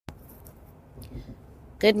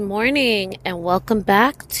Good morning and welcome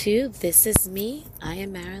back to This Is Me, I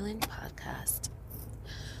Am Marilyn podcast.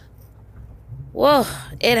 Whoa,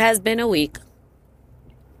 it has been a week.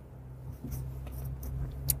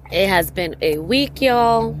 It has been a week,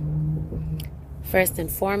 y'all. First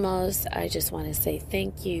and foremost, I just want to say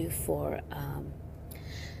thank you for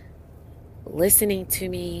listening to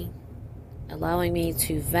me, allowing me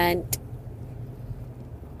to vent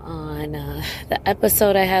on the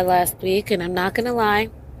episode I had last week. And I'm not going to lie,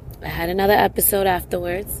 I had another episode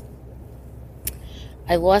afterwards.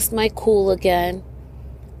 I lost my cool again,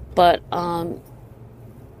 but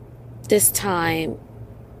this time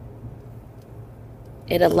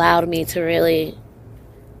it allowed me to really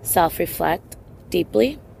self-reflect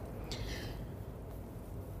deeply.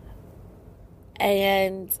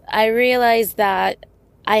 And I realized that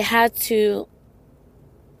I had to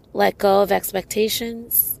let go of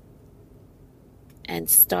expectations and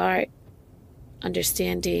start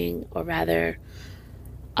understanding, or rather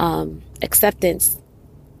acceptance,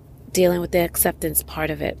 dealing with the acceptance part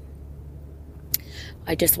of it.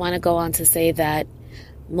 I just want to go on to say that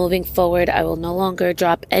moving forward, I will no longer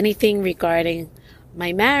drop anything regarding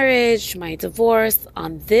my marriage, my divorce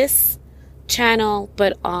on this channel,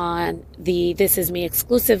 but on the This Is Me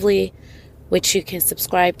exclusively, which you can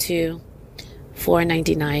subscribe to for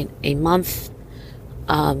 $4.99 a month.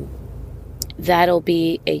 That'll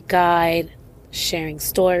be a guide, sharing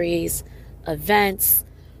stories, events,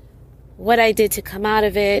 what I did to come out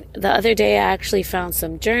of it. The other day I actually found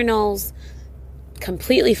some journals.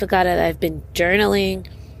 Completely forgot that I've been journaling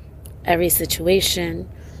every situation.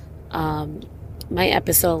 My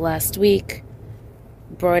episode last week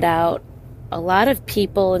brought out a lot of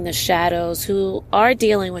people in the shadows who are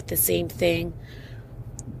dealing with the same thing,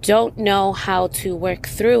 don't know how to work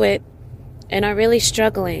through it, and are really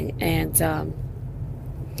struggling. And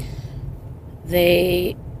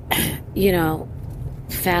they,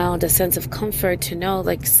 found a sense of comfort to know,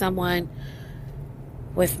 like, someone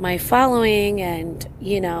with my following. And,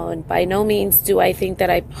 and by no means do I think that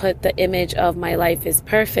I put the image of my life is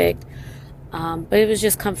perfect. But it was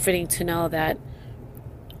just comforting to know that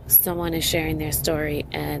someone is sharing their story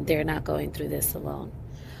and they're not going through this alone.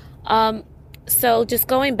 So just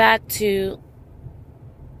going back to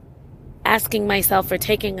asking myself, or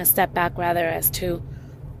taking a step back rather, as to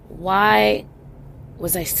why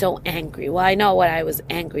was I so angry? Well, I know what I was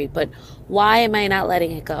angry, but why am I not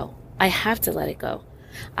letting it go? I have to let it go.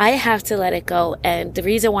 I have to let it go. And the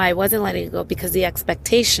reason why I wasn't letting it go, because the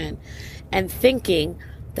expectation and thinking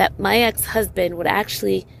that my ex-husband would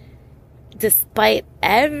actually, despite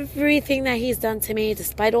everything that he's done to me,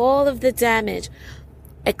 despite all of the damage,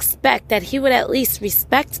 expect that he would at least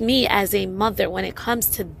respect me as a mother when it comes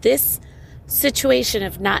to this situation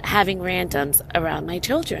of not having randoms around my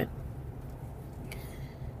children.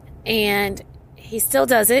 And he still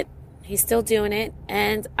does it. He's still doing it.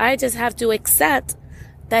 And I just have to accept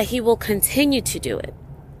that he will continue to do it.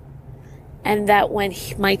 And that when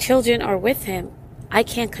my children are with him, I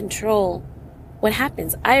can't control what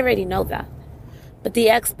happens. I already know that. But the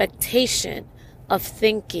expectation of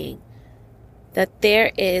thinking that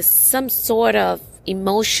there is some sort of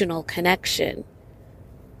emotional connection,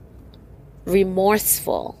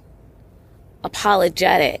 remorseful,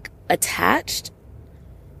 apologetic, attached,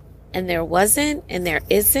 and there wasn't, and there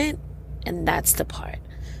isn't, and that's the part.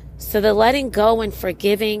 So the letting go and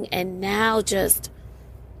forgiving, and now just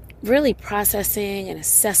really processing and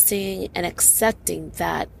assessing and accepting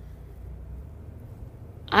that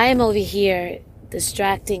I am over here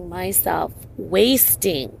distracting myself,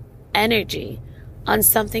 wasting energy on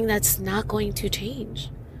something that's not going to change.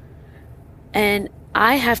 And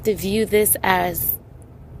I have to view this as,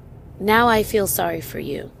 now I feel sorry for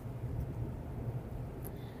you,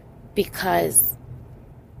 because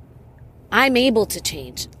I'm able to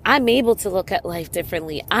change. I'm able to look at life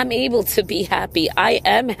differently. I'm able to be happy. I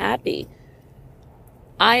am happy.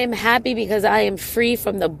 I am happy because I am free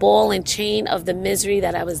from the ball and chain of the misery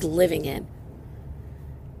that I was living in.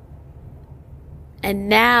 And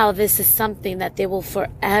now this is something that they will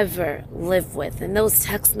forever live with. And those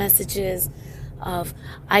text messages of,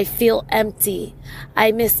 I feel empty,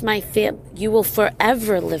 I miss my family, you will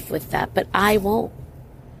forever live with that, but I won't.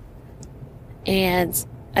 And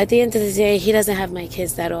at the end of the day, he doesn't have my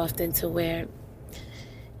kids that often, to where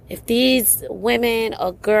if these women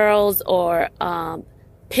or girls or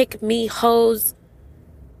pick me hoes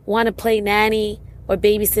want to play nanny or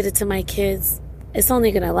babysitter to my kids, it's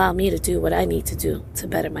only going to allow me to do what I need to do to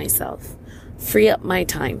better myself, free up my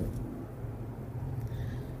time.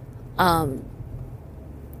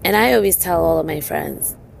 And I always tell all of my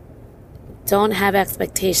friends, Don't have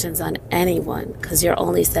expectations on anyone because you're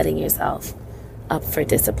only setting yourself up for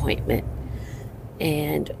disappointment.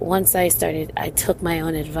 And once I took my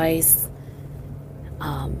own advice.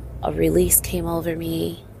 A release came over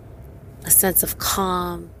me, a sense of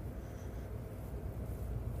calm.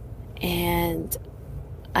 And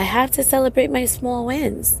I have to celebrate my small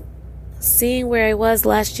wins. Seeing where I was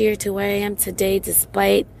last year to where I am today,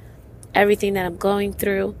 despite everything that I'm going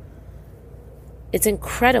through, it's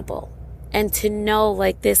incredible. And to know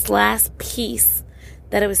like this last piece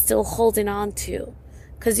that I was still holding on to.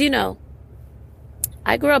 Because,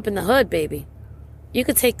 I grew up in the hood, baby. You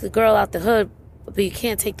could take the girl out the hood, but you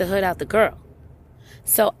can't take the hood out the girl.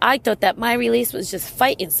 So I thought that my release was just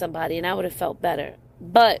fighting somebody and I would have felt better.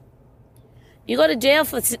 But you go to jail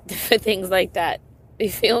for things like that. You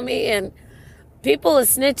feel me? And people are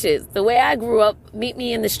snitches. The way I grew up, meet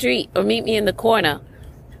me in the street or meet me in the corner.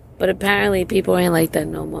 But apparently people ain't like that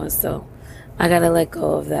no more. So I got to let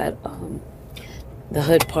go of that, the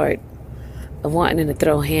hood part of wanting to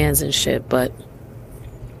throw hands and shit. But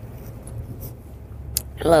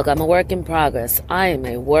look, I'm a work in progress. I am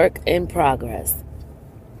a work in progress.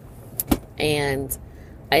 And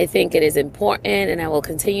I think it is important, and I will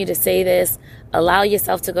continue to say this, allow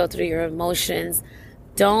yourself to go through your emotions.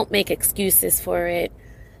 Don't make excuses for it.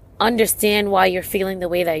 Understand why you're feeling the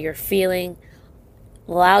way that you're feeling.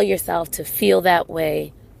 Allow yourself to feel that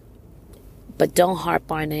way, but don't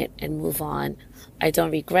harp on it and move on. I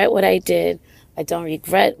don't regret what I did. I don't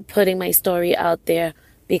regret putting my story out there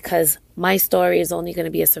because my story is only going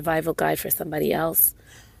to be a survival guide for somebody else.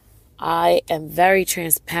 I am very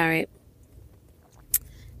transparent.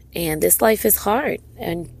 And this life is hard,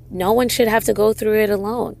 and no one should have to go through it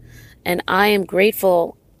alone. And I am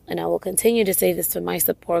grateful, and I will continue to say this to my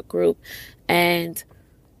support group. And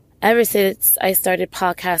ever since I started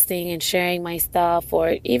podcasting and sharing my stuff,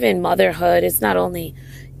 or even motherhood, it's not only,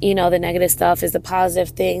 the negative stuff, it's the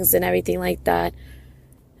positive things and everything like that.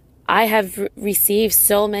 I have received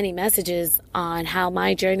so many messages on how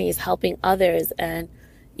my journey is helping others. And,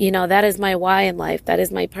 that is my why in life. That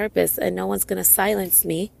is my purpose. And no one's going to silence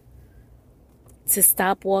me to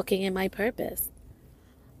stop walking in my purpose.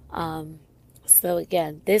 So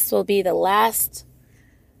again, this will be the last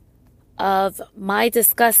of my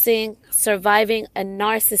discussing surviving a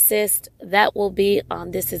narcissist. That will be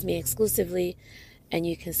on This Is Me exclusively, and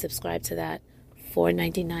you can subscribe to that for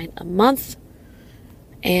 $4.99 a month.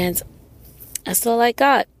 And that's all I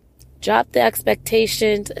got. Drop the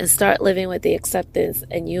expectations and start living with the acceptance,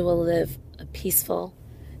 and you will live a peaceful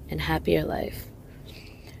and happier life.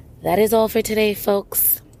 That is all for today,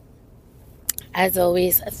 folks. As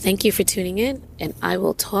always, thank you for tuning in, and I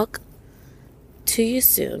will talk to you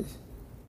soon.